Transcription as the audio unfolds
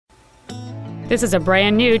This is a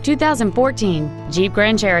brand new 2014 Jeep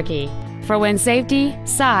Grand Cherokee for when safety,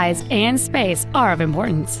 size, and space are of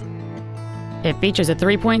importance. It features a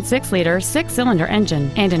 3.6-liter six-cylinder engine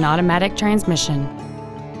and an automatic transmission.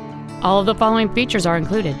 All of the following features are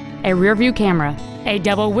included: a rear-view camera, a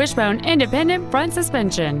double wishbone independent front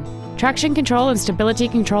suspension, traction control and stability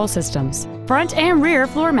control systems, front and rear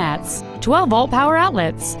floor mats, 12-volt power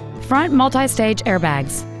outlets, front multi-stage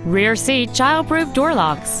airbags, rear seat child-proof door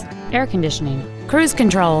locks, air conditioning, cruise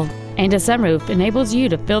control, and a sunroof enables you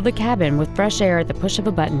to fill the cabin with fresh air at the push of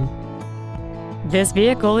a button. This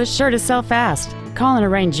vehicle is sure to sell fast. Call and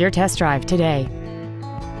arrange your test drive today.